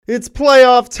It's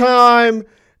playoff time,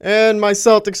 and my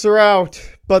Celtics are out.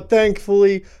 But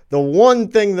thankfully, the one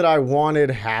thing that I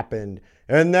wanted happened,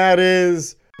 and that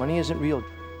is... Money isn't real.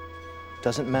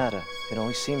 Doesn't matter. It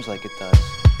only seems like it does.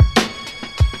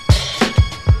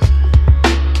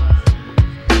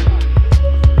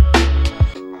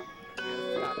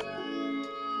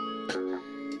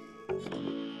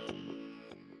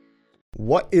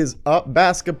 What is up,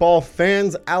 basketball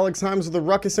fans? Alex Himes with the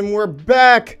Ruckus, and we're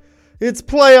back. It's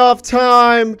playoff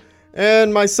time,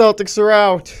 and my Celtics are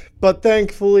out. But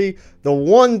thankfully, the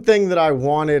one thing that I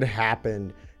wanted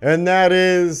happened, and that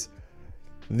is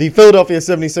the Philadelphia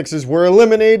 76ers were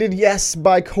eliminated, yes,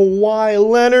 by Kawhi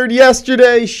Leonard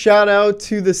yesterday. Shout out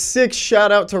to the Six,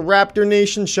 shout out to Raptor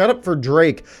Nation, shout out for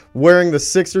Drake wearing the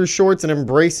Sixers shorts and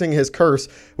embracing his curse,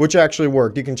 which actually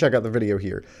worked. You can check out the video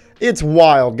here. It's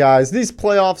wild, guys. These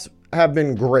playoffs have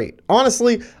been great.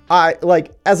 Honestly,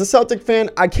 as a Celtic fan,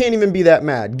 I can't even be that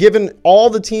mad. Given all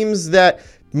the teams that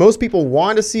most people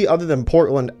want to see other than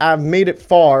Portland have made it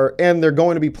far, and they're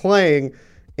going to be playing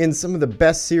in some of the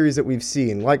best series that we've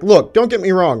seen. Like, look, don't get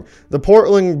me wrong.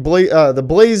 The the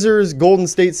Blazers Golden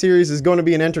State series is going to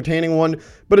be an entertaining one,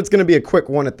 but it's going to be a quick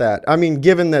one at that. I mean,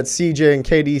 given that CJ and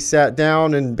KD sat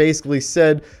down and basically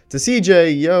said to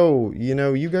CJ, yo,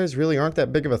 you guys really aren't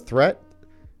that big of a threat.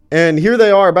 And here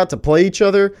they are about to play each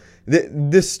other.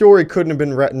 This story couldn't have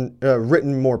been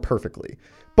written more perfectly.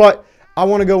 But I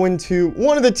want to go into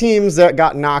one of the teams that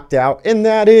got knocked out, and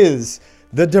that is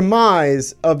the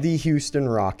demise of the Houston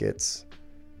Rockets.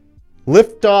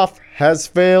 Liftoff has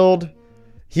failed.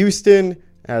 Houston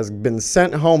has been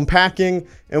sent home packing,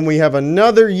 and we have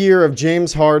another year of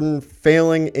James Harden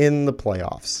failing in the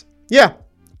playoffs. Yeah,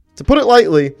 to put it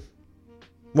lightly,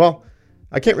 well,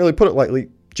 I can't really put it lightly.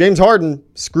 James Harden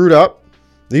screwed up.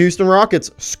 The Houston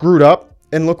Rockets screwed up.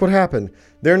 And look what happened.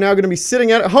 They're now going to be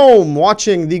sitting at home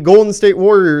watching the Golden State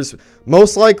Warriors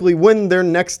most likely win their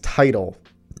next title.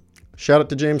 Shout out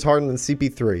to James Harden and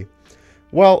CP3.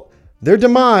 Well, their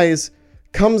demise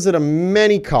comes at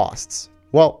many costs.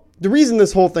 Well, the reason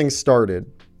this whole thing started,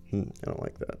 I don't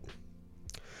like that.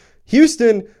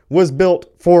 Houston was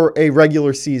built for a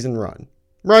regular season run,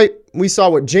 right? We saw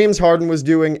what James Harden was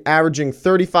doing, averaging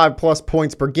 35 plus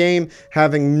points per game,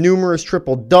 having numerous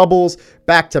triple doubles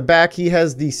back to back. He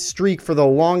has the streak for the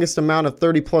longest amount of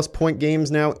 30 plus point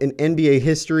games now in NBA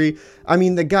history. I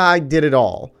mean, the guy did it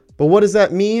all. But what does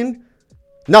that mean?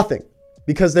 Nothing,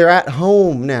 because they're at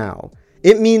home now.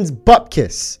 It means butt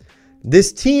kiss.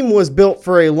 This team was built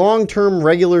for a long-term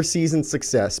regular season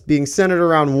success, being centered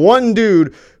around one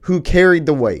dude who carried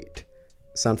the weight.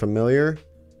 Sound familiar?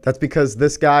 That's because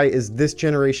this guy is this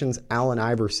generation's Allen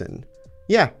Iverson.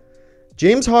 Yeah,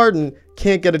 James Harden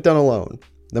can't get it done alone.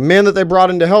 The man that they brought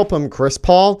in to help him, Chris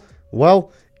Paul,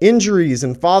 well, injuries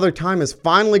and father time has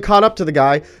finally caught up to the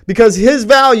guy because his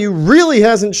value really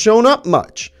hasn't shown up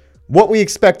much. What we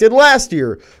expected last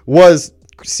year was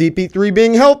CP3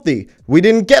 being healthy. We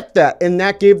didn't get that, and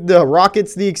that gave the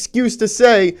Rockets the excuse to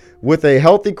say, with a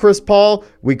healthy Chris Paul,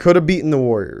 we could have beaten the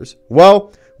Warriors.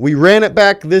 Well, we ran it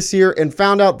back this year and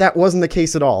found out that wasn't the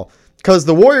case at all. Because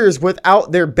the Warriors,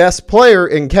 without their best player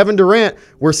in Kevin Durant,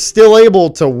 were still able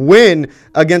to win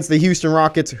against the Houston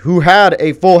Rockets, who had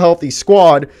a full healthy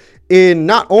squad in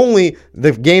not only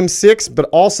the Game 6, but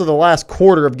also the last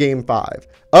quarter of Game 5.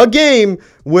 A game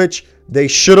which they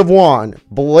should have won,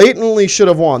 blatantly should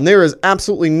have won. There is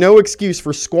absolutely no excuse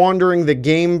for squandering the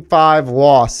Game 5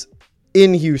 loss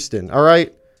in Houston, all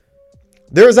right?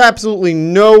 There is absolutely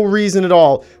no reason at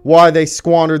all why they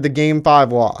squandered the Game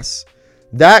 5 loss.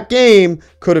 That game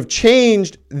could have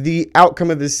changed the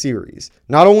outcome of this series.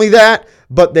 Not only that,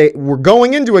 but they were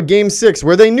going into a Game 6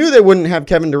 where they knew they wouldn't have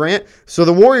Kevin Durant, so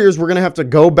the Warriors were going to have to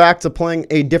go back to playing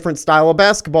a different style of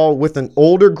basketball with an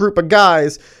older group of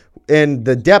guys and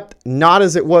the depth not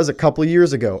as it was a couple of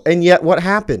years ago. And yet what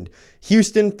happened?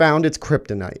 Houston found its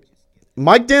kryptonite.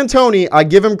 Mike D'Antoni, I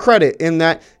give him credit in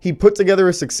that he put together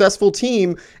a successful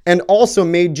team and also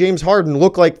made James Harden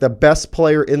look like the best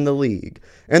player in the league.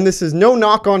 And this is no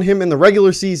knock on him in the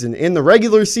regular season. In the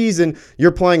regular season, you're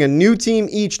playing a new team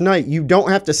each night. You don't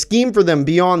have to scheme for them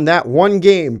beyond that one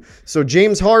game. So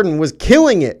James Harden was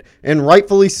killing it, and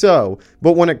rightfully so.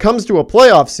 But when it comes to a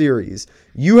playoff series,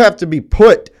 you have to be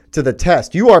put to the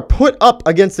test. You are put up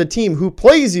against a team who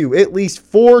plays you at least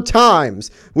 4 times,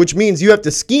 which means you have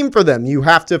to scheme for them. You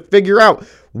have to figure out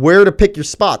where to pick your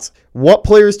spots, what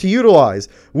players to utilize,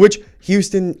 which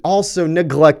Houston also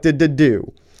neglected to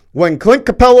do. When Clint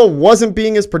Capella wasn't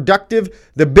being as productive,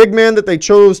 the big man that they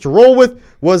chose to roll with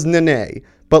was Nene.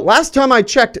 But last time I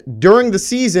checked, during the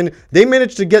season, they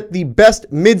managed to get the best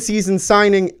midseason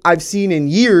signing I've seen in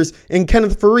years in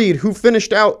Kenneth Faried, who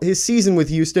finished out his season with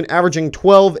Houston averaging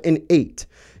 12 and 8.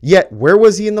 Yet, where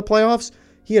was he in the playoffs?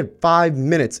 He had 5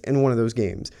 minutes in one of those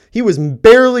games. He was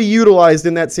barely utilized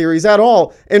in that series at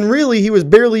all, and really, he was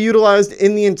barely utilized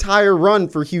in the entire run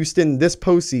for Houston this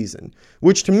postseason,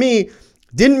 which to me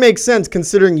didn't make sense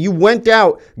considering you went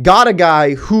out, got a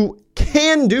guy who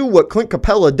can do what Clint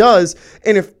Capella does,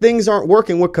 and if things aren't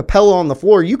working with Capella on the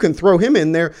floor, you can throw him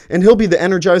in there and he'll be the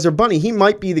Energizer Bunny. He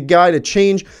might be the guy to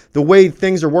change the way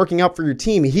things are working out for your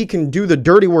team. He can do the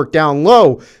dirty work down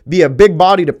low, be a big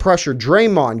body to pressure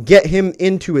Draymond, get him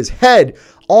into his head,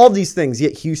 all these things,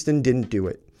 yet Houston didn't do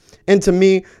it. And to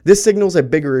me, this signals a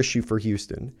bigger issue for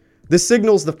Houston. This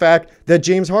signals the fact that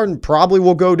James Harden probably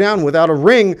will go down without a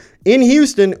ring in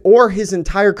Houston or his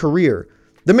entire career.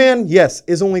 The man, yes,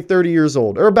 is only 30 years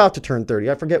old, or about to turn 30.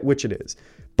 I forget which it is.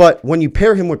 But when you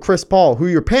pair him with Chris Paul, who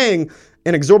you're paying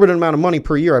an exorbitant amount of money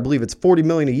per year, I believe it's $40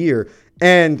 million a year,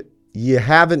 and you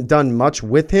haven't done much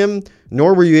with him,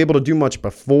 nor were you able to do much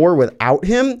before without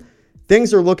him,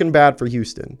 things are looking bad for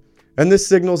Houston. And this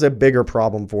signals a bigger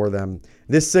problem for them.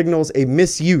 This signals a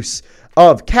misuse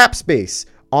of cap space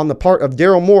on the part of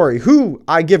Daryl Morey, who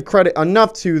I give credit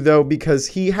enough to, though, because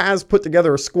he has put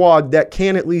together a squad that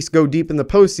can at least go deep in the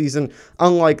postseason,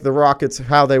 unlike the Rockets,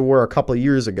 how they were a couple of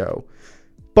years ago.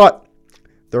 But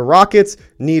the Rockets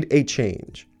need a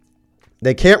change.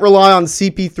 They can't rely on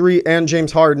CP3 and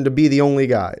James Harden to be the only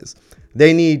guys.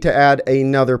 They need to add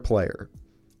another player.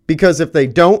 Because if they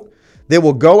don't, they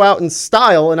will go out in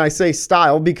style, and I say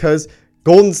style because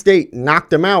Golden State knocked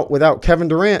them out without Kevin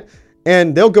Durant,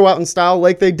 and they'll go out in style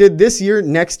like they did this year,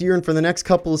 next year, and for the next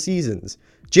couple of seasons.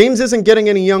 James isn't getting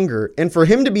any younger, and for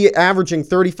him to be averaging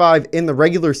 35 in the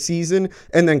regular season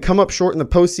and then come up short in the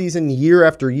postseason year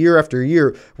after year after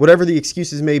year, whatever the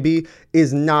excuses may be,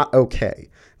 is not okay.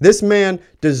 This man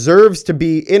deserves to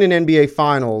be in an NBA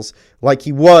Finals like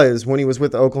he was when he was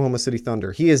with the Oklahoma City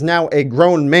Thunder. He is now a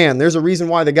grown man. There's a reason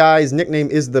why the guy's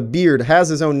nickname is The Beard, has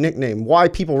his own nickname, why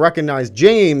people recognize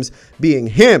James being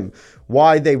him,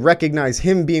 why they recognize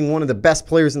him being one of the best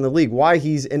players in the league, why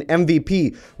he's an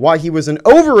MVP, why he was an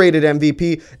overrated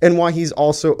MVP, and why he's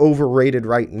also overrated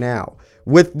right now.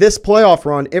 With this playoff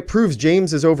run, it proves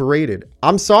James is overrated.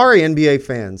 I'm sorry, NBA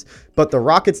fans, but the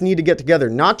Rockets need to get together,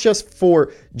 not just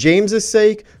for James's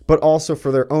sake, but also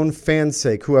for their own fans'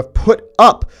 sake, who have put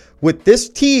up with this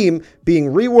team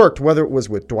being reworked, whether it was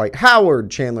with Dwight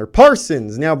Howard, Chandler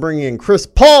Parsons, now bringing in Chris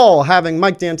Paul, having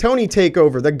Mike D'Antoni take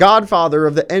over, the godfather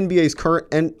of the NBA's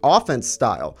current offense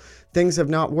style. Things have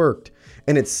not worked,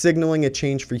 and it's signaling a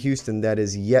change for Houston that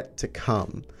is yet to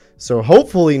come. So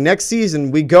hopefully next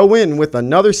season we go in with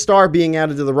another star being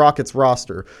added to the Rockets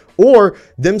roster, or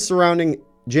them surrounding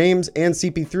James and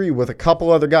CP3 with a couple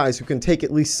other guys who can take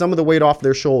at least some of the weight off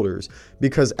their shoulders.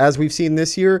 Because as we've seen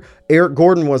this year, Eric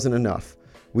Gordon wasn't enough.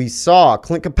 We saw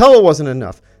Clint Capella wasn't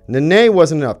enough. Nene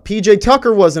wasn't enough. PJ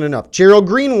Tucker wasn't enough. Gerald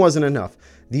Green wasn't enough.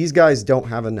 These guys don't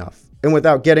have enough. And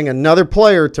without getting another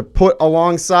player to put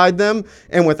alongside them,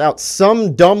 and without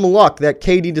some dumb luck that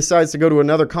KD decides to go to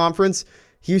another conference,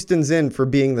 Houston's in for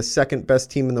being the second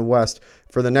best team in the West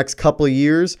for the next couple of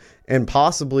years, and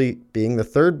possibly being the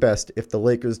third best if the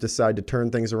Lakers decide to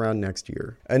turn things around next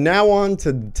year. And now on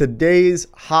to today's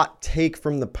hot take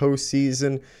from the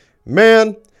postseason.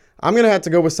 Man, I'm going to have to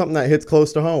go with something that hits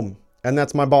close to home, and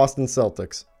that's my Boston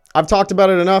Celtics. I've talked about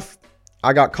it enough.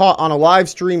 I got caught on a live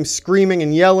stream screaming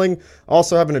and yelling,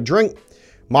 also having a drink.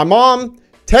 My mom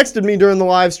texted me during the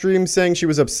live stream saying she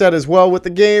was upset as well with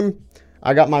the game.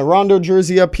 I got my Rondo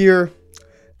jersey up here,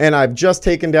 and I've just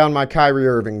taken down my Kyrie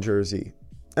Irving jersey.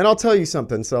 And I'll tell you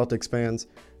something, Celtics fans.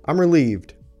 I'm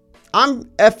relieved. I'm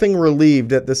effing relieved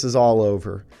that this is all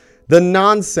over. The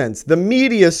nonsense, the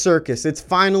media circus, it's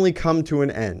finally come to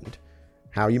an end.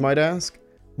 How, you might ask?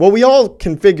 Well, we all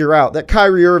can figure out that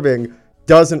Kyrie Irving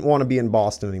doesn't want to be in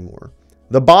Boston anymore.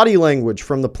 The body language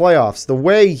from the playoffs, the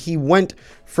way he went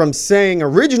from saying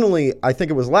originally, I think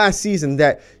it was last season,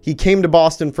 that he came to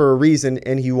Boston for a reason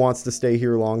and he wants to stay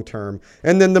here long term.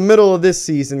 And then the middle of this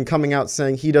season coming out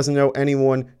saying he doesn't know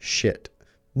anyone shit.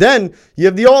 Then you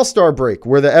have the All-Star break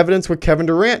where the evidence with Kevin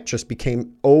Durant just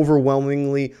became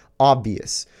overwhelmingly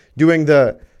obvious. Doing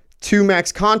the 2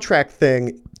 max contract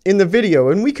thing in the video,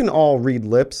 and we can all read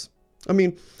lips. I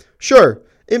mean, sure,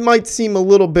 it might seem a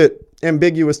little bit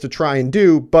ambiguous to try and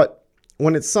do, but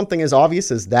when it's something as obvious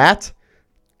as that,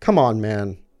 come on,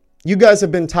 man. You guys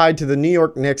have been tied to the New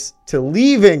York Knicks, to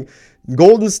leaving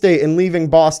Golden State and leaving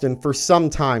Boston for some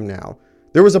time now.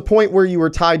 There was a point where you were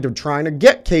tied to trying to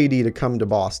get KD to come to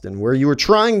Boston, where you were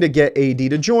trying to get AD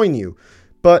to join you.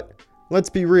 But let's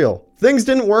be real. Things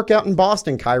didn't work out in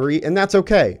Boston, Kyrie, and that's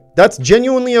okay. That's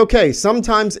genuinely okay.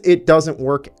 Sometimes it doesn't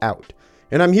work out.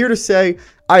 And I'm here to say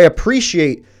I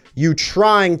appreciate you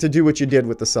trying to do what you did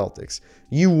with the Celtics.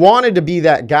 You wanted to be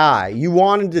that guy. You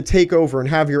wanted to take over and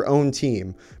have your own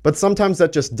team. But sometimes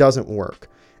that just doesn't work.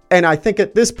 And I think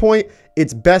at this point,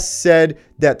 it's best said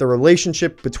that the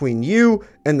relationship between you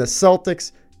and the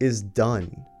Celtics is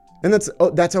done. And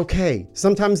that's okay.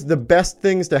 Sometimes the best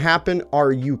things to happen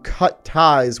are you cut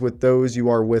ties with those you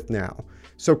are with now.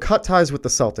 So cut ties with the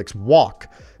Celtics. Walk.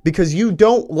 Because you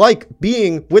don't like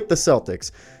being with the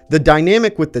Celtics. The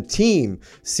dynamic with the team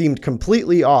seemed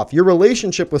completely off. Your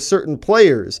relationship with certain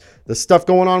players, the stuff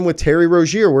going on with Terry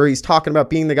Rozier where he's talking about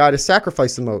being the guy to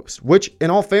sacrifice the most, which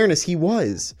in all fairness, he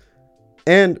was.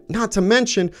 And not to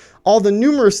mention all the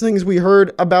numerous things we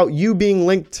heard about you being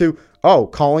linked to,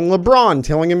 calling LeBron,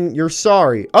 telling him you're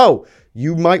sorry.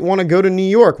 You might want to go to New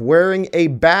York wearing a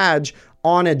badge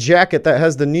on a jacket that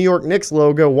has the New York Knicks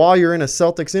logo while you're in a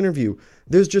Celtics interview.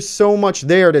 There's just so much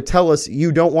there to tell us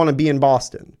you don't want to be in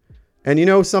Boston. And you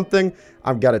know something?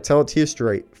 I've got to tell it to you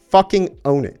straight. Fucking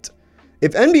own it.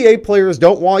 If NBA players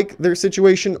don't like their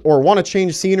situation or want to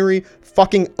change scenery,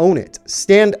 fucking own it.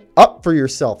 Stand up for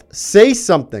yourself. Say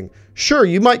something. Sure,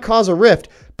 you might cause a rift,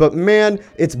 but man,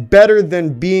 it's better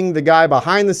than being the guy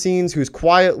behind the scenes who's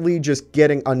quietly just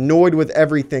getting annoyed with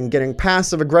everything, getting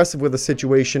passive aggressive with a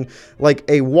situation like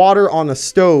a water on a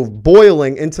stove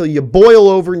boiling until you boil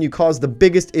over and you cause the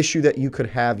biggest issue that you could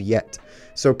have yet.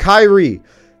 So Kyrie,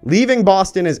 leaving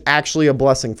Boston is actually a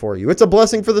blessing for you. It's a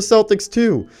blessing for the Celtics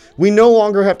too. We no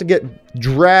longer have to get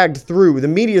dragged through the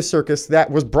media circus that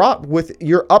was brought with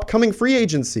your upcoming free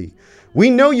agency. We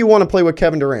know you want to play with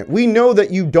Kevin Durant. We know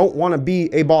that you don't want to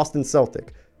be a Boston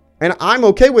Celtic. And I'm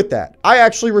okay with that. I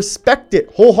actually respect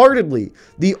it wholeheartedly.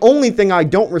 The only thing I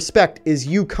don't respect is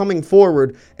you coming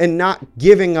forward and not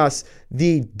giving us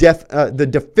the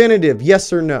definitive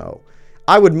yes or no.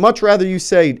 I would much rather you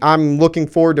say, I'm looking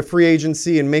forward to free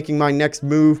agency and making my next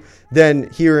move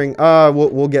than hearing,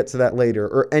 we'll get to that later,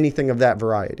 or anything of that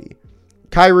variety.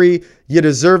 Kyrie, you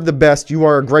deserve the best. You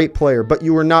are a great player, but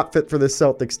you were not fit for the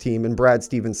Celtics team in Brad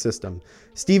Stevens' system.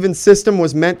 Stevens' system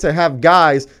was meant to have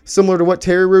guys similar to what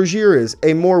Terry Rozier is,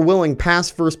 a more willing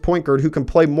pass-first point guard who can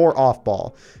play more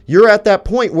off-ball. You're at that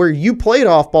point where you played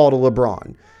off-ball to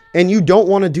LeBron, and you don't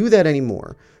want to do that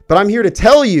anymore. But I'm here to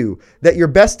tell you that your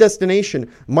best destination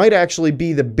might actually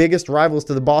be the biggest rivals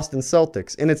to the Boston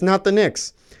Celtics. And it's not the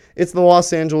Knicks. It's the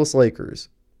Los Angeles Lakers.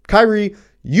 Kyrie,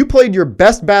 you played your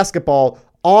best basketball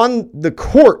on the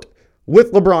court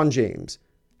with LeBron James.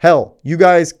 Hell, you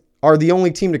guys are the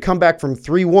only team to come back from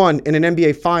 3-1 in an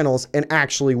NBA Finals and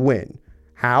actually win.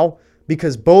 How?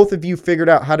 Because both of you figured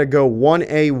out how to go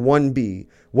 1A, 1B.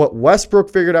 What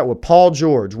Westbrook figured out with Paul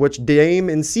George, which Dame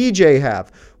and CJ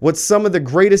have, what some of the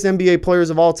greatest NBA players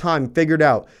of all time figured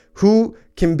out, who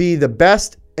can be the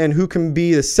best and who can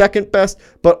be the second best,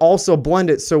 but also blend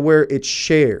it so where it's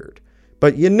shared.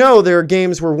 But you know there are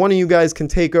games where one of you guys can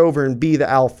take over and be the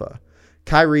alpha.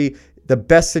 Kyrie, the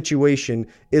best situation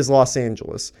is Los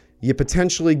Angeles. You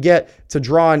potentially get to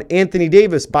draw an Anthony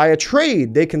Davis by a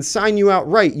trade. They can sign you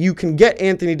outright. You can get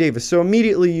Anthony Davis. So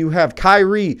immediately you have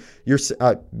Kyrie, you,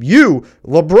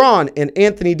 LeBron, and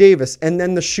Anthony Davis, and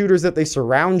then the shooters that they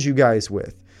surround you guys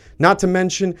with. Not to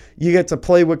mention, you get to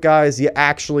play with guys you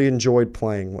actually enjoyed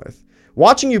playing with.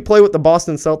 Watching you play with the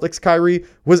Boston Celtics, Kyrie,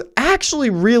 was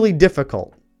actually really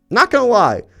difficult. Not going to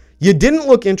lie. You didn't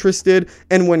look interested,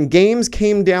 and when games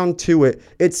came down to it,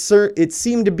 it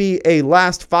seemed to be a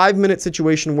last 5-minute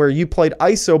situation where you played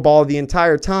iso ball the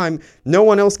entire time, no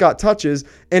one else got touches,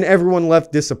 and everyone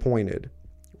left disappointed.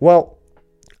 Well,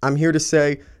 I'm here to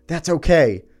say that's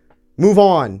okay. Move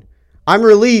on. I'm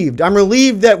relieved. I'm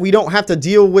relieved that we don't have to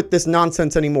deal with this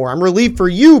nonsense anymore. I'm relieved for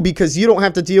you because you don't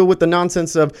have to deal with the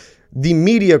nonsense of the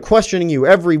media questioning you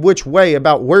every which way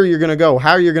about where you're going to go,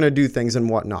 how you're going to do things, and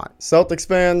whatnot. Celtics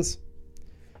fans,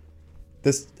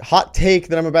 this hot take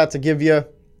that I'm about to give you,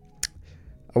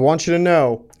 I want you to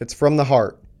know it's from the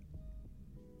heart.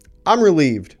 I'm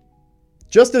relieved,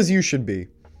 just as you should be.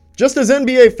 Just as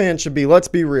NBA fans should be, let's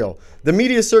be real. The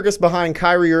media circus behind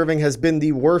Kyrie Irving has been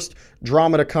the worst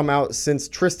drama to come out since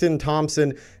Tristan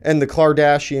Thompson and the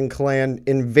Kardashian clan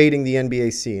invading the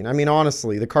NBA scene. I mean,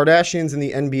 honestly, the Kardashians and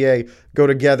the NBA go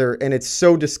together, and it's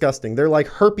so disgusting. They're like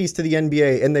herpes to the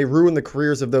NBA, and they ruin the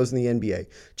careers of those in the NBA.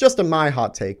 Just my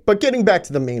hot take. But getting back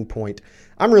to the main point,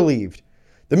 I'm relieved.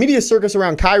 The media circus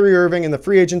around Kyrie Irving and the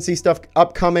free agency stuff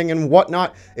upcoming and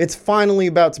whatnot, it's finally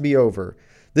about to be over.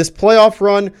 This playoff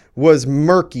run was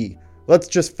murky. Let's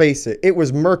just face it. It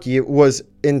was murky. It was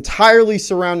entirely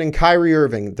surrounding Kyrie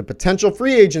Irving, the potential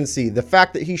free agency, the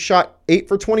fact that he shot 8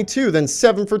 for 22, then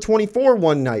 7 for 24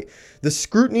 one night. The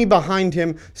scrutiny behind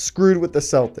him screwed with the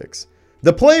Celtics.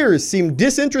 The players seemed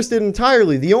disinterested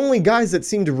entirely. The only guys that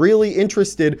seemed really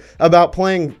interested about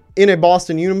playing in a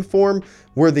Boston uniform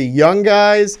were the young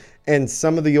guys and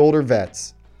some of the older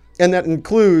vets. And that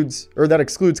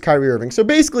excludes Kyrie Irving. So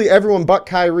basically everyone but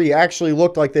Kyrie actually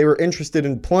looked like they were interested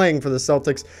in playing for the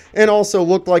Celtics and also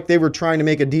looked like they were trying to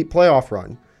make a deep playoff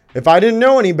run. If I didn't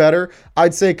know any better,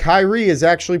 I'd say Kyrie is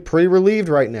actually pretty relieved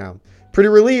right now. Pretty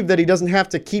relieved that he doesn't have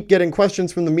to keep getting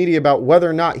questions from the media about whether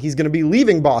or not he's going to be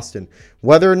leaving Boston,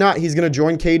 whether or not he's going to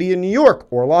join KD in New York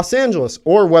or Los Angeles,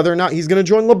 or whether or not he's going to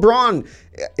join LeBron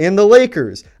in the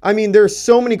Lakers. I mean, there's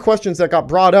so many questions that got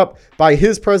brought up by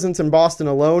his presence in Boston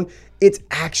alone. It's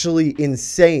actually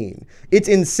insane. It's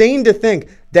insane to think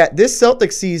that this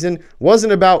Celtics season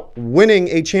wasn't about winning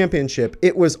a championship.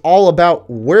 It was all about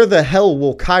where the hell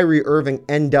will Kyrie Irving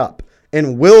end up?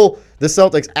 And will the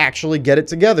Celtics actually get it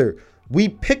together? We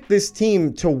picked this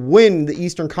team to win the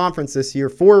Eastern Conference this year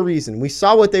for a reason. We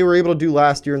saw what they were able to do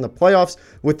last year in the playoffs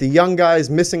with the young guys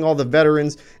missing all the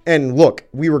veterans. And look,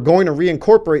 we were going to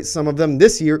reincorporate some of them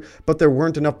this year, but there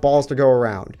weren't enough balls to go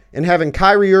around. And having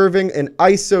Kyrie Irving, an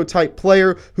ISO-type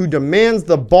player who demands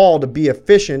the ball to be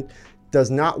efficient,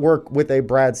 does not work with a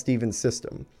Brad Stevens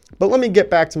system. But let me get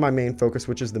back to my main focus,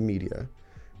 which is the media.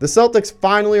 The Celtics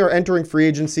finally are entering free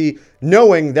agency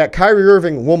knowing that Kyrie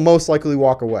Irving will most likely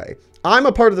walk away. I'm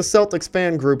a part of the Celtics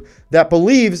fan group that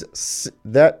believes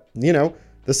that, the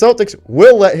Celtics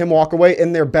will let him walk away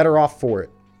and they're better off for it.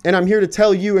 And I'm here to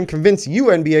tell you and convince you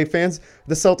NBA fans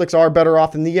the Celtics are better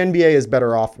off and the NBA is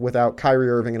better off without Kyrie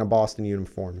Irving in a Boston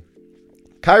uniform.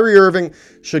 Kyrie Irving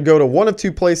should go to one of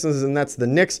two places, and that's the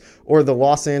Knicks or the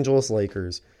Los Angeles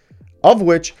Lakers, of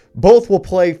which both will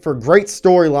play for great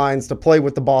storylines to play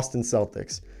with the Boston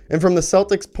Celtics. And from the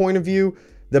Celtics point of view,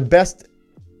 the best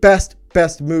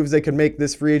moves they could make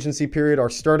this free agency period are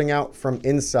starting out from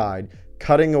inside,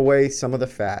 cutting away some of the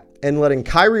fat, and letting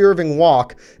Kyrie Irving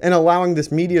walk and allowing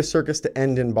this media circus to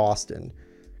end in Boston.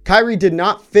 Kyrie did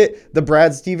not fit the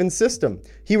Brad Stevens system.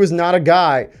 He was not a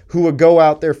guy who would go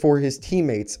out there for his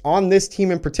teammates. On this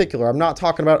team in particular, I'm not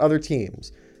talking about other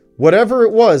teams. Whatever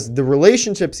it was, the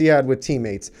relationships he had with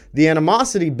teammates, the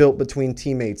animosity built between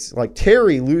teammates, like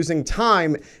Terry losing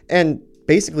time and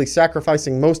basically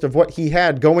sacrificing most of what he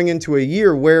had going into a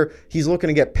year where he's looking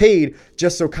to get paid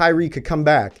just so Kyrie could come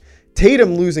back.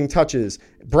 Tatum losing touches,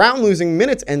 Brown losing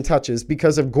minutes and touches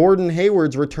because of Gordon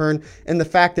Hayward's return and the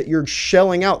fact that you're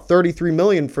shelling out $33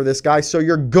 million for this guy, so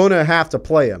you're gonna have to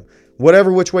play him.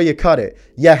 Whatever which way you cut it,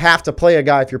 you have to play a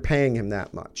guy if you're paying him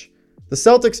that much. The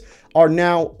Celtics are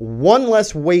now one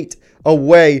less weight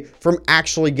away from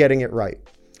actually getting it right.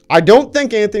 I don't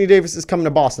think Anthony Davis is coming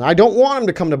to Boston. I don't want him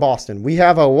to come to Boston. We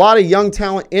have a lot of young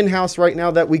talent in-house right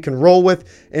now that we can roll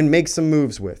with and make some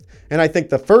moves with. And I think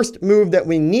the first move that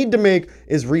we need to make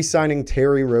is re-signing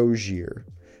Terry Rozier.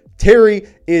 Terry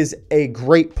is a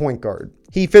great point guard.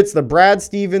 He fits the Brad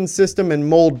Stevens system and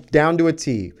mold down to a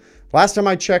T. Last time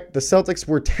I checked, the Celtics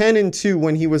were 10-2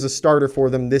 when he was a starter for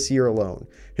them this year alone.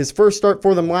 His first start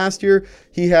for them last year,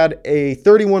 he had a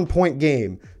 31-point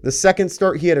game. The second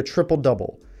start, he had a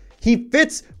triple-double. He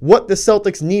fits what the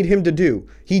Celtics need him to do.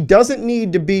 He doesn't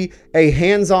need to be a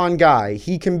hands-on guy.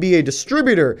 He can be a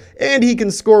distributor, and he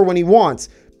can score when he wants.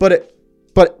 But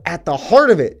at the heart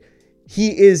of it,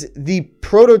 he is the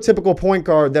prototypical point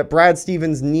guard that Brad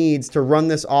Stevens needs to run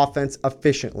this offense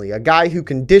efficiently. A guy who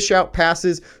can dish out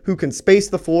passes, who can space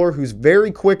the floor, who's very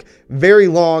quick, very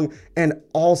long, and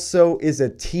also is a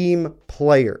team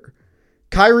player.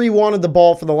 Kyrie wanted the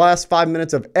ball for the last 5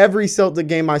 minutes of every Celtic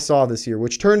game I saw this year,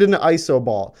 which turned into ISO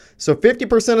ball. So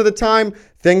 50% of the time,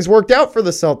 things worked out for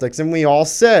the Celtics, and we all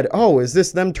said, oh, is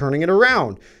this them turning it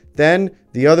around? Then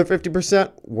the other 50%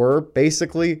 were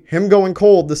basically him going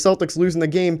cold, the Celtics losing the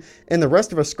game, and the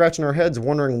rest of us scratching our heads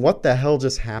wondering what the hell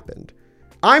just happened.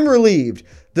 I'm relieved.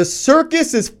 The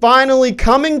circus is finally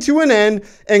coming to an end,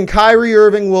 and Kyrie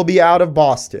Irving will be out of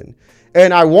Boston.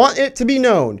 And I want it to be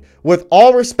known, with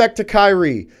all respect to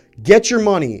Kyrie, get your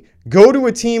money. Go to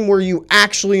a team where you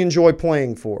actually enjoy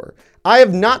playing for. I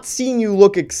have not seen you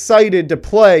look excited to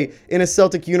play in a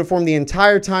Celtic uniform the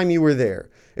entire time you were there.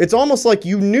 It's almost like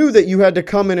you knew that you had to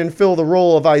come in and fill the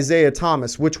role of Isaiah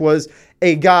Thomas, which was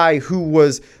a guy who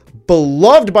was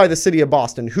beloved by the city of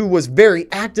Boston, who was very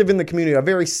active in the community, a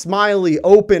very smiley,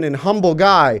 open, and humble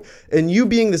guy. And you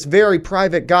being this very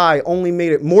private guy only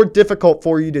made it more difficult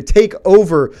for you to take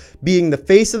over being the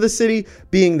face of the city,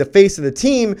 being the face of the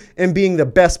team, and being the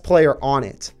best player on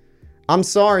it. I'm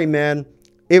sorry, man.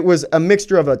 It was a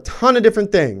mixture of a ton of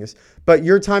different things, but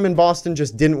your time in Boston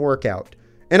just didn't work out.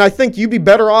 And I think you'd be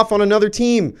better off on another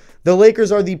team. The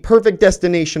Lakers are the perfect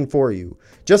destination for you.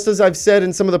 Just as I've said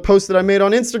in some of the posts that I made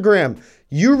on Instagram,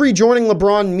 you rejoining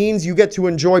LeBron means you get to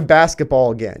enjoy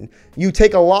basketball again. You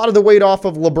take a lot of the weight off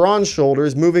of LeBron's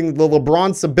shoulders, moving the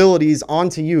LeBron's abilities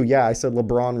onto you. Yeah, I said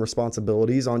LeBron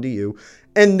responsibilities onto you.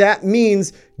 And that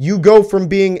means you go from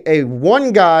being a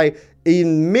one guy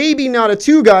in maybe not a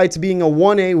two guy to being a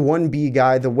 1A, 1B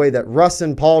guy, the way that Russ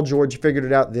and Paul George figured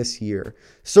it out this year.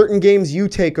 Certain games you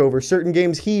take over, certain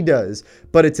games he does,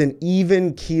 but it's an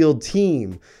even-keeled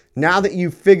team. Now that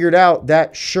you've figured out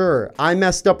that, sure, I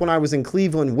messed up when I was in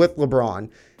Cleveland with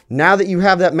LeBron. Now that you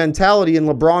have that mentality and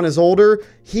LeBron is older,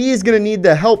 he is going to need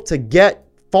the help to get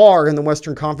far in the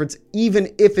Western Conference,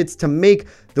 even if it's to make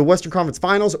the Western Conference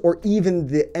Finals or even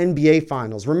the NBA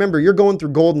Finals. Remember, you're going through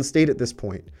Golden State at this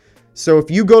point. So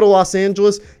if you go to Los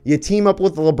Angeles, you team up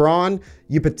with LeBron,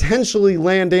 you potentially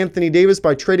land Anthony Davis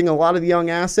by trading a lot of the young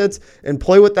assets and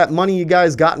play with that money you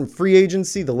guys got in free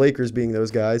agency, the Lakers being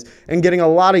those guys, and getting a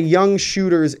lot of young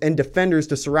shooters and defenders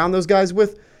to surround those guys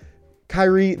with.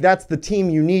 Kyrie, that's the team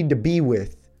you need to be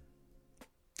with.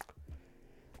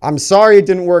 I'm sorry it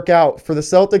didn't work out for the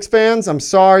Celtics fans. I'm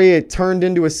sorry it turned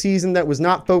into a season that was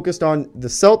not focused on the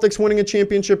Celtics winning a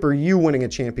championship or you winning a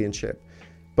championship.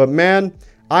 But man,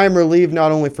 I am relieved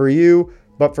not only for you,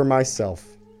 but for myself.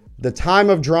 The time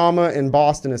of drama in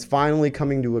Boston is finally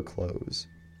coming to a close.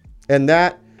 And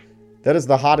that is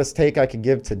the hottest take I could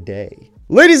give today.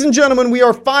 Ladies and gentlemen, we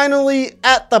are finally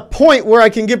at the point where I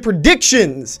can give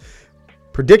predictions.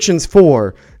 Predictions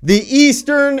for the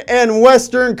Eastern and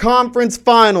Western Conference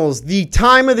Finals, the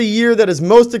time of the year that is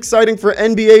most exciting for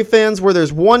NBA fans, where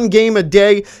there's one game a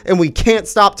day and we can't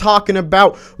stop talking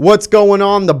about what's going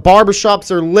on. The barbershops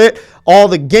are lit. All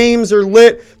the games are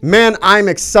lit. Man, I'm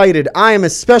excited. I am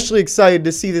especially excited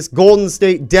to see this Golden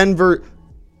State Denver.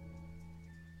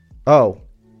 Oh.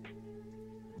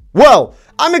 Well,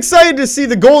 I'm excited to see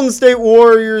the Golden State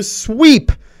Warriors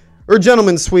sweep, or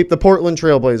gentlemen sweep, the Portland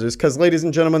Trailblazers, because, ladies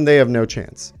and gentlemen, they have no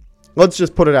chance. Let's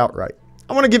just put it outright.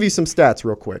 I want to give you some stats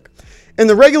real quick. In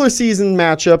the regular season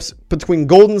matchups between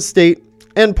Golden State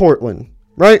and Portland,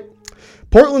 right?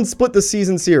 Portland split the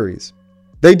season series.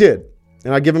 They did,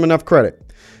 and I give them enough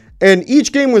credit. And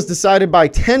each game was decided by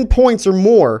 10 points or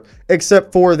more,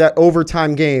 except for that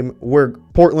overtime game where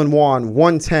Portland won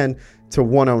 110 to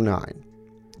 109.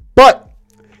 But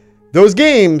those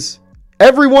games,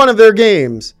 every one of their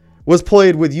games, was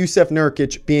played with Jusuf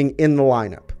Nurkic being in the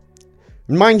lineup.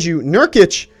 Mind you,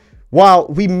 Nurkic, while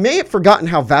we may have forgotten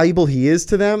how valuable he is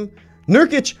to them,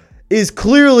 Nurkic is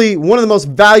clearly one of the most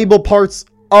valuable parts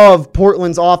of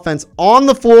Portland's offense on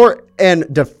the floor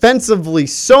and defensively,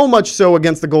 so much so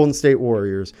against the Golden State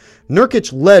Warriors.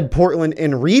 Nurkic led Portland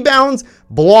in rebounds,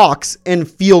 blocks, and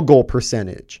field goal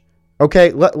percentage.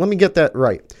 Okay, let me get that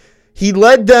right. He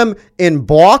led them in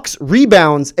blocks,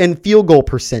 rebounds, and field goal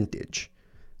percentage.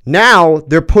 Now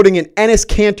they're putting in Enes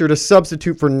Kanter to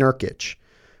substitute for Nurkic,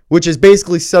 which is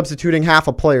basically substituting half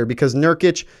a player because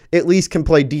Nurkic at least can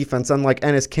play defense, unlike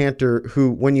Enes Kanter, who,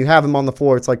 when you have him on the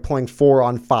floor, it's like playing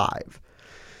 4-on-5.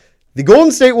 The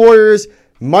Golden State Warriors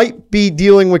might be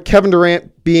dealing with Kevin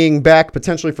Durant being back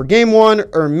potentially for game one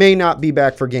or may not be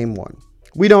back for game one.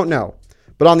 We don't know.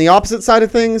 But on the opposite side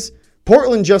of things,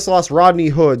 Portland just lost Rodney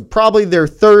Hood, probably their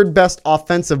third best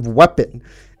offensive weapon,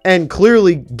 and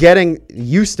clearly getting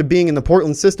used to being in the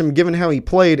Portland system given how he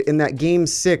played in that game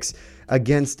 6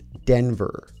 against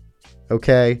Denver.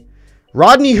 Okay?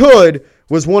 Rodney Hood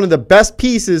was one of the best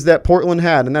pieces that Portland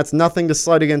had, and that's nothing to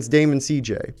slight against Dame and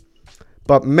CJ.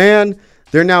 But man,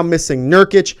 they're now missing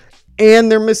Nurkic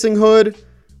and they're missing Hood,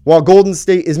 while Golden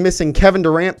State is missing Kevin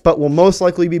Durant, but will most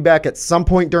likely be back at some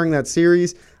point during that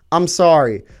series. I'm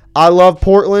sorry. I love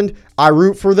Portland. I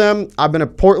root for them. I've been a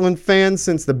Portland fan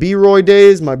since the B-Roy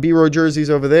days. My B-Roy jersey's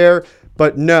over there.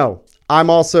 But no, I'm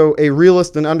also a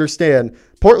realist and understand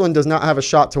Portland does not have a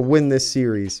shot to win this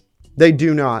series. They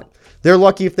do not. They're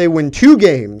lucky if they win 2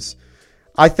 games.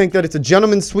 I think that it's a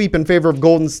gentleman's sweep in favor of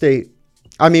Golden State.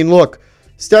 I mean, look,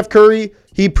 Steph Curry,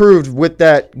 he proved with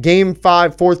that Game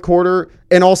 5 fourth quarter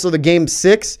and also the Game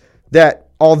 6 that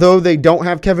although they don't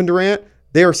have Kevin Durant,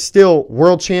 they are still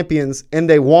world champions, and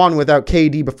they won without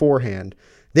KD beforehand.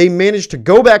 They managed to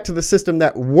go back to the system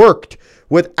that worked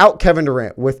without Kevin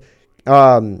Durant, with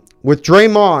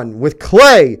Draymond, with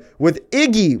Clay, with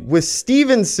Iggy, with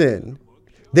Stevenson.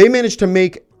 They managed to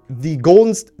make the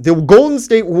Golden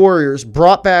State Warriors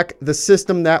brought back the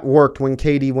system that worked when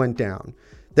KD went down.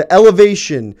 The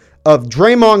elevation of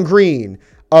Draymond Green,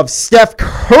 of Steph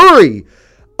Curry,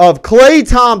 of Klay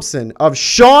Thompson, of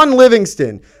Sean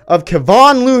Livingston, of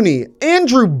Kevon Looney,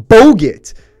 Andrew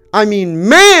Bogut. I mean,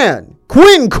 man,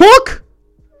 Quinn Cook.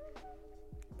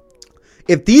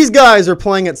 If these guys are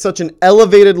playing at such an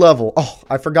elevated level,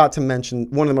 I forgot to mention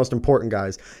one of the most important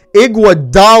guys.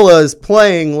 Iguodala is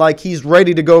playing like he's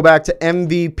ready to go back to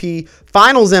MVP,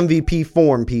 Finals MVP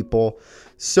form, people.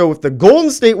 So if the Golden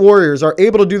State Warriors are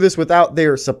able to do this without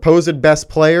their supposed best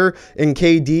player in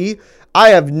KD, I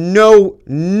have no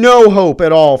hope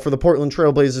at all for the Portland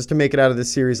Trail Blazers to make it out of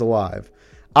this series alive.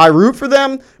 I root for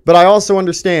them, but I also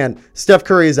understand Steph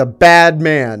Curry is a bad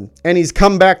man, and he's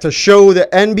come back to show the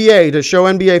NBA, to show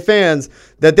NBA fans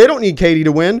that they don't need KD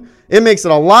to win. It makes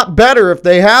it a lot better if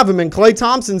they have him, and Klay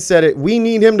Thompson said it. We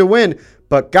need him to win,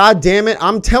 but God damn it,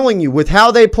 I'm telling you, with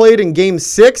how they played in Game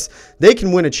 6, they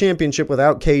can win a championship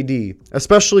without KD,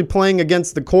 especially playing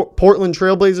against the Portland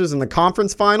Trail Blazers in the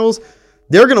conference finals.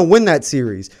 They're going to win that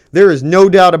series. There is no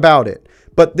doubt about it,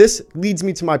 but this leads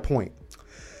me to my point.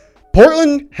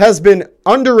 Portland has been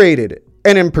underrated,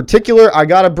 and in particular, I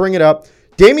got to bring it up.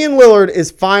 Damian Lillard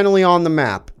is finally on the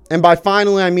map, and by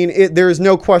finally, I mean there is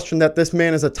no question that this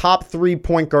man is a top 3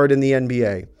 point guard in the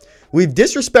NBA. We've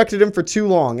disrespected him for too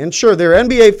long, and sure, there are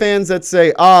NBA fans that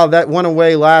say, that went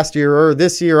away last year, or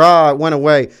this year, it went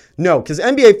away. No, because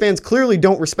NBA fans clearly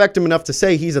don't respect him enough to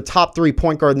say he's a top 3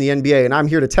 point guard in the NBA, and I'm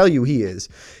here to tell you he is.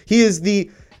 He is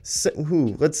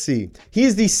let's see.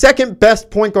 He's the second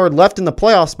best point guard left in the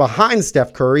playoffs behind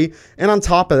Steph Curry. And on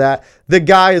top of that, the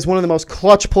guy is one of the most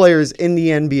clutch players in the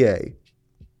NBA.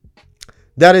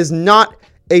 That is not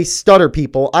a stutter,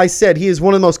 people. I said he is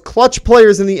one of the most clutch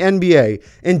players in the NBA.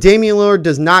 And Damian Lillard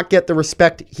does not get the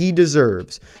respect he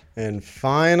deserves. And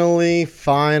finally,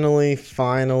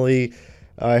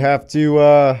 I have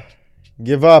to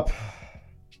give up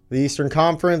the Eastern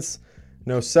Conference.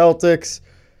 No Celtics.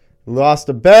 Lost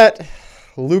a bet.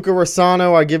 Luca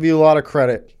Rossano, I give you a lot of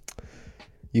credit.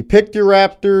 You picked your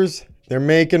Raptors. They're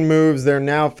making moves. They're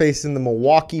now facing the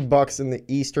Milwaukee Bucks in the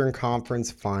Eastern Conference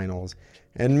Finals.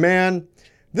 And man,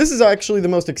 this is actually the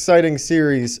most exciting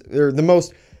series, or the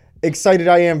most excited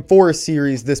I am for a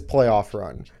series this playoff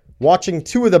run. Watching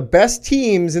two of the best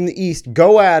teams in the East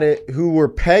go at it, who were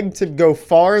pegged to go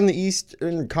far in the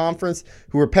Eastern Conference,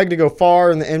 who were pegged to go far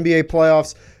in the NBA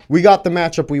playoffs. We got the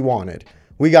matchup we wanted.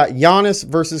 We got Giannis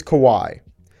versus Kawhi.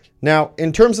 Now,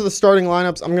 in terms of the starting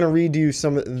lineups, I'm going to read you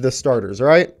some of the starters, all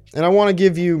right? And I want to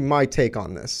give you my take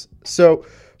on this. So,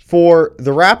 for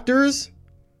the Raptors,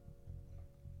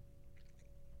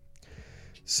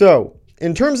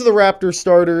 in terms of the Raptors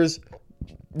starters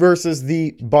versus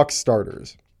the Bucks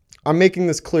starters, I'm making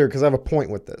this clear because I have a point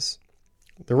with this.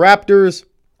 The Raptors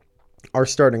are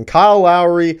starting Kyle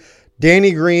Lowry,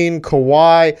 Danny Green,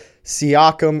 Kawhi,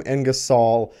 Siakam, and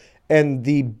Gasol. And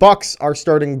the Bucks are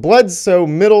starting Bledsoe,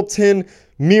 Middleton,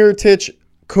 Mirotic,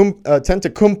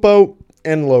 Antetokounmpo,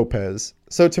 and Lopez.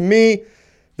 So to me,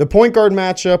 the point guard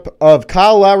matchup of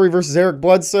Kyle Lowry versus Eric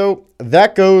Bledsoe,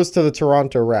 that goes to the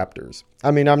Toronto Raptors.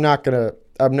 I mean, I'm not gonna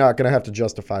have to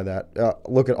justify that.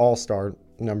 Look at all-star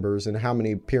numbers and how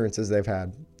many appearances they've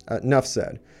had. Enough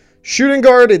said. Shooting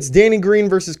guard, it's Danny Green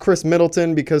versus Chris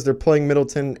Middleton because they're playing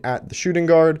Middleton at the shooting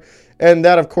guard, and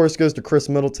that of course goes to Chris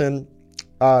Middleton.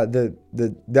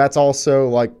 That's also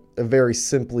like a very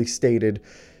simply stated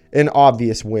and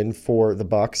obvious win for the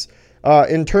Bucks.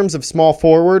 In terms of small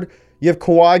forward, you have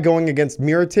Kawhi going against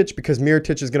Mirotic because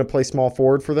Mirotic is going to play small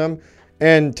forward for them.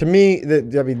 And to me,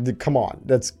 come on,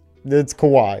 that's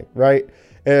Kawhi, right?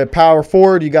 Power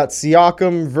forward, you got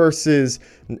Siakam versus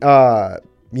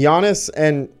Giannis,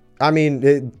 and I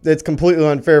mean it's completely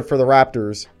unfair for the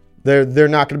Raptors. They're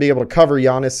not going to be able to cover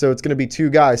Giannis, so it's going to be two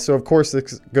guys. So, of course,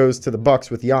 this goes to the Bucks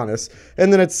with Giannis.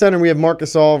 And then at center, we have Marc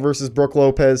Gasol versus Brook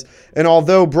Lopez. And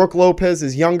although Brook Lopez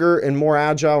is younger and more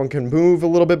agile and can move a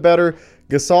little bit better,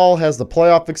 Gasol has the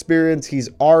playoff experience. He's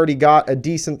already got a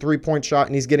decent three-point shot,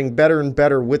 and he's getting better and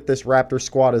better with this Raptors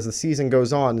squad as the season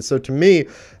goes on. And so, to me,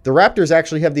 the Raptors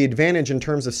actually have the advantage in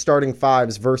terms of starting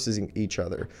fives versus each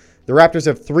other. The Raptors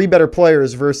have three better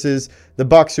players versus the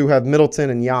Bucks, who have Middleton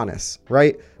and Giannis,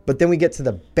 right? But then we get to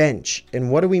the bench, and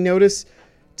what do we notice?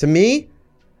 To me,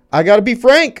 I got to be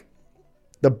frank.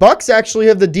 The Bucks actually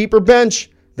have the deeper bench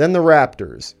than the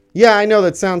Raptors. Yeah, I know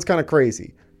that sounds kind of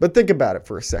crazy, but think about it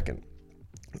for a second.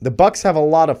 The Bucks have a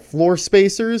lot of floor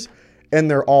spacers, and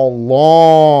they're all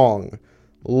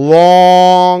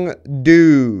long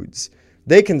dudes.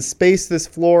 They can space this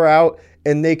floor out,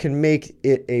 and they can make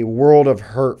it a world of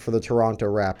hurt for the Toronto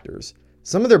Raptors.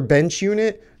 Some of their bench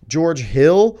unit, George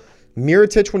Hill,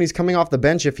 Mirotic when he's coming off the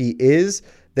bench, if he is.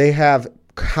 They have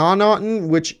Connaughton,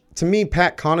 which to me,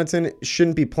 Pat Connaughton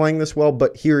shouldn't be playing this well,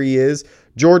 but here he is.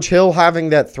 George Hill having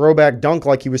that throwback dunk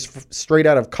like he was straight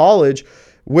out of college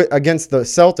against the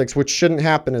Celtics, which shouldn't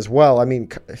happen as well. I mean,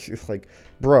 like,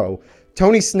 bro.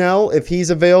 Tony Snell, if he's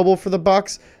available for the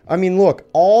Bucks. I mean, look,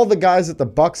 all the guys that the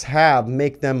Bucks have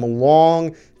make them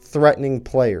long, threatening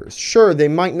players. Sure, they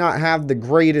might not have the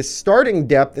greatest starting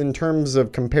depth in terms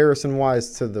of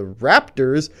comparison-wise to the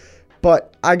Raptors,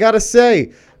 but I gotta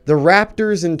say, the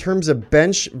Raptors in terms of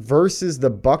bench versus the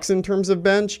Bucks in terms of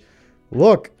bench,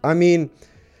 look, I mean,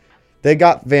 they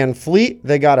got Van Fleet,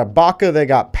 they got Ibaka, they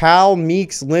got Powell,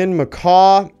 Meeks, Lynn,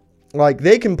 McCaw. Like,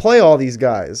 they can play all these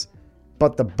guys.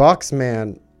 But the Bucks,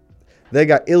 man, they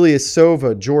got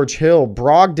Ilyasova, George Hill,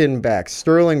 Brogdon back,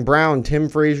 Sterling Brown, Tim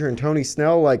Frazier, and Tony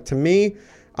Snell. Like, to me,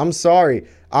 I'm sorry.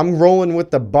 I'm rolling with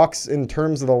the Bucks in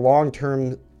terms of the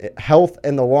long-term health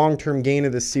and the long-term gain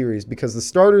of this series, because the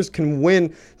starters can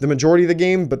win the majority of the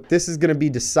game, but this is going to be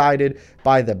decided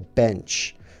by the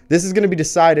bench. This is going to be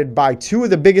decided by two of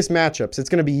the biggest matchups. It's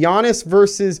going to be Giannis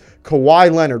versus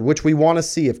Kawhi Leonard, which we want to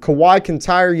see. If Kawhi can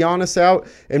tire Giannis out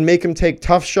and make him take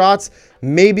tough shots,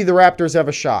 maybe the Raptors have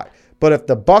a shot. But if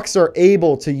the Bucks are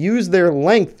able to use their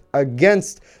length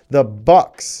against the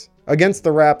Bucks, against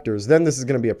the Raptors, then this is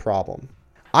going to be a problem.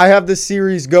 I have this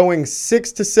series going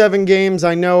 6 to 7 games.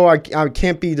 I know I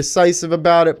can't be decisive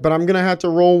about it, but I'm going to have to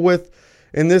roll with,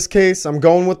 in this case, I'm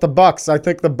going with the Bucks. I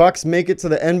think the Bucks make it to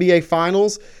the NBA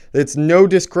Finals. It's no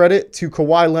discredit to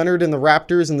Kawhi Leonard and the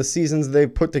Raptors and the seasons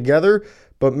they've put together,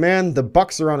 but man, the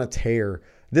Bucks are on a tear.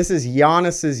 This is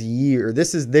Giannis's year.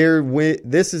 This is their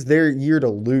year to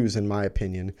lose, in my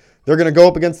opinion. They're going to go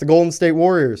up against the Golden State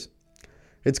Warriors.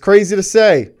 It's crazy to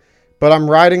say, but I'm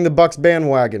riding the Bucks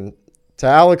bandwagon. To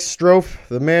Alex Strofe,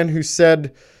 the man who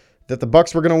said that the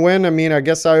Bucks were going to win, I mean, I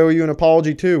guess I owe you an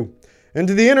apology too. And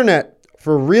to the internet,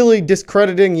 for really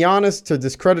discrediting Giannis, to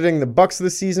discrediting the Bucks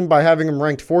this season by having them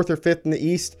ranked 4th or 5th in the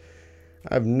East,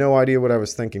 I have no idea what I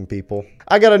was thinking, people.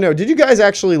 I gotta know, did you guys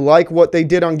actually like what they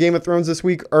did on Game of Thrones this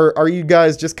week, or are you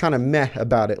guys just kind of meh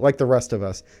about it, like the rest of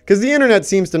us? Because the internet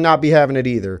seems to not be having it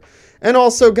either. And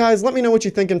also, guys, let me know what you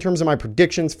think in terms of my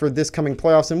predictions for this coming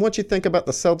playoffs and what you think about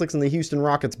the Celtics and the Houston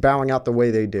Rockets bowing out the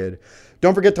way they did.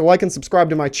 Don't forget to like and subscribe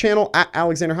to my channel at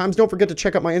Alexander Himes. Don't forget to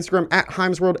check out my Instagram at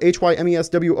HimesWorld,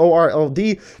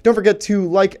 HYMESWORLD. Don't forget to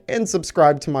like and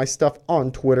subscribe to my stuff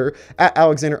on Twitter at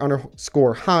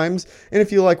Alexander_Himes. And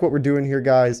if you like what we're doing here,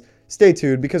 guys, stay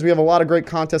tuned because we have a lot of great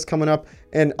contests coming up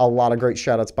and a lot of great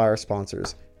shout-outs by our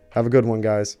sponsors. Have a good one,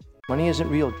 guys. Money isn't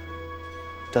real.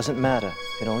 Doesn't matter.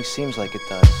 It only seems like it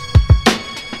does.